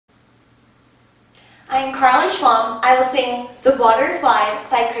Schwamm, I will sing The Waters Wide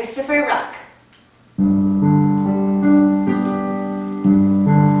by Christopher Ruck.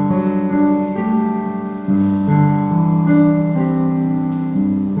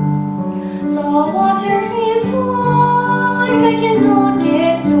 The water is wide, I cannot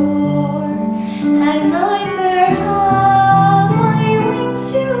get door, and neither have I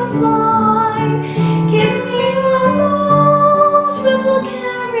wings to fly. Give me a boat that will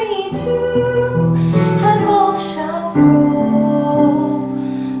carry two, and both shall row,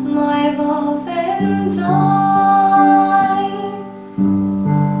 my love and I.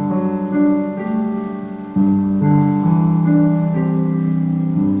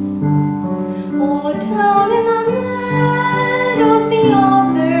 Oh, down in the meadows the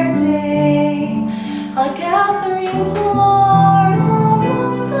other day, a gathering flowers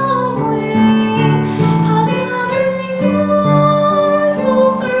along the way, a gathering flowers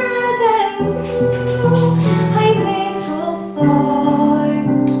both red and blue. I little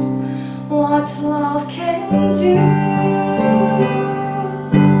thought what love can do.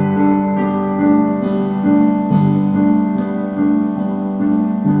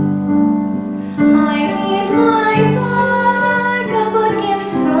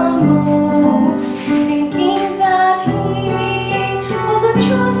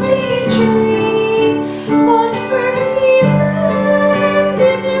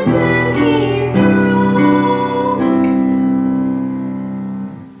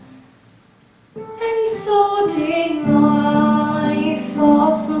 So did my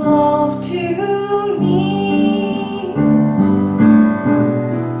false love to me.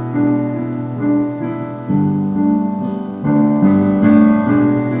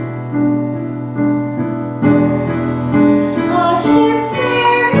 A ship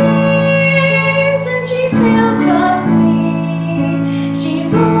there is, and she sails the sea. She's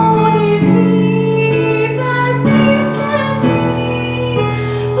loaded deep as deep can be,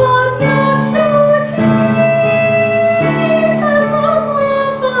 but not so deep as the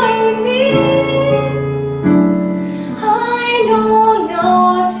love I mean. I know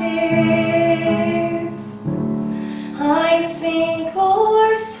not if I sink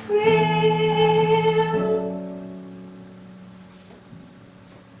or swim.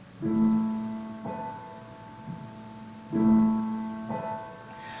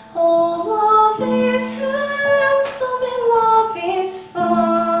 Oh, love is handsome and love is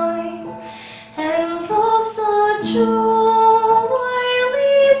fine, and love's a joy while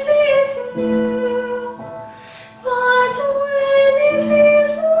it is new. But when it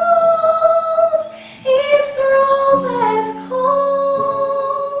is old, it groweth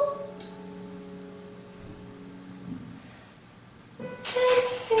cold and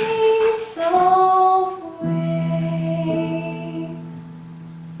fades away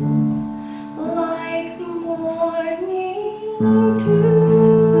like morning dew.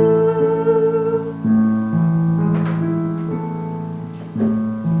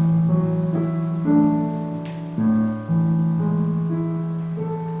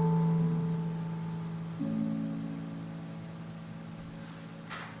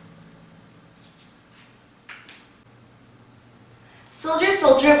 Soldier,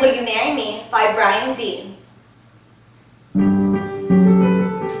 Soldier, Will You Marry Me by Brian Dean.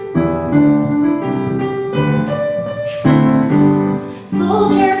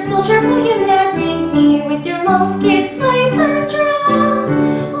 Soldier, soldier, will you marry me with your musket, knife, and drum?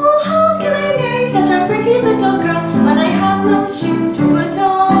 Oh, how can I marry such a pretty little girl when I have no shoes to put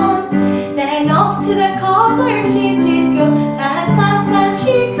on? Then off to the cobbler she did go, as fast as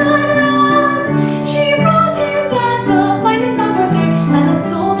she could run. She brought him back the finest that were there, and the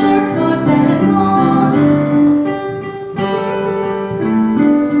soldier put them on.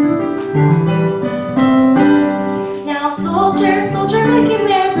 Now soldier, soldier, will you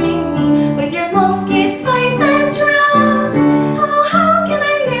marry me with your musket, knife, and drum? Oh, how can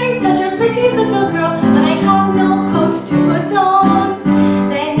I marry such a pretty little girl when I have no coat to put on?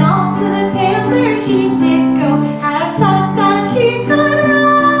 Then off to the tailor she did go, as fast as she could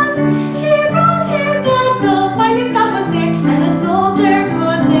run. She brought him back the finest that was there, and the soldier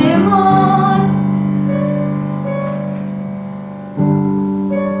put them on.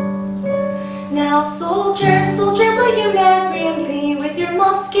 Now soldier, soldier, will you marry me with your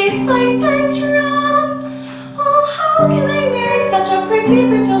musket, knife, and drum? Oh, how can I marry such a pretty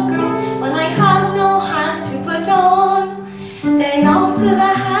little girl when I have no hat to put on? Then off to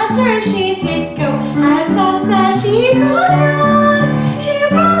the hatter she did go, as fast as she could run. She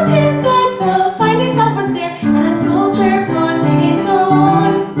brought him back the finest that was there, and the soldier put it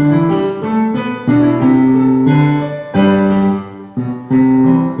on.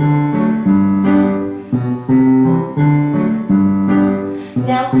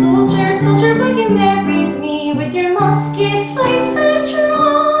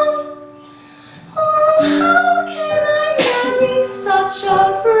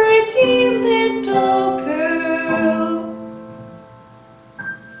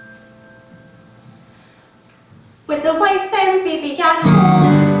 with a wife and baby at home.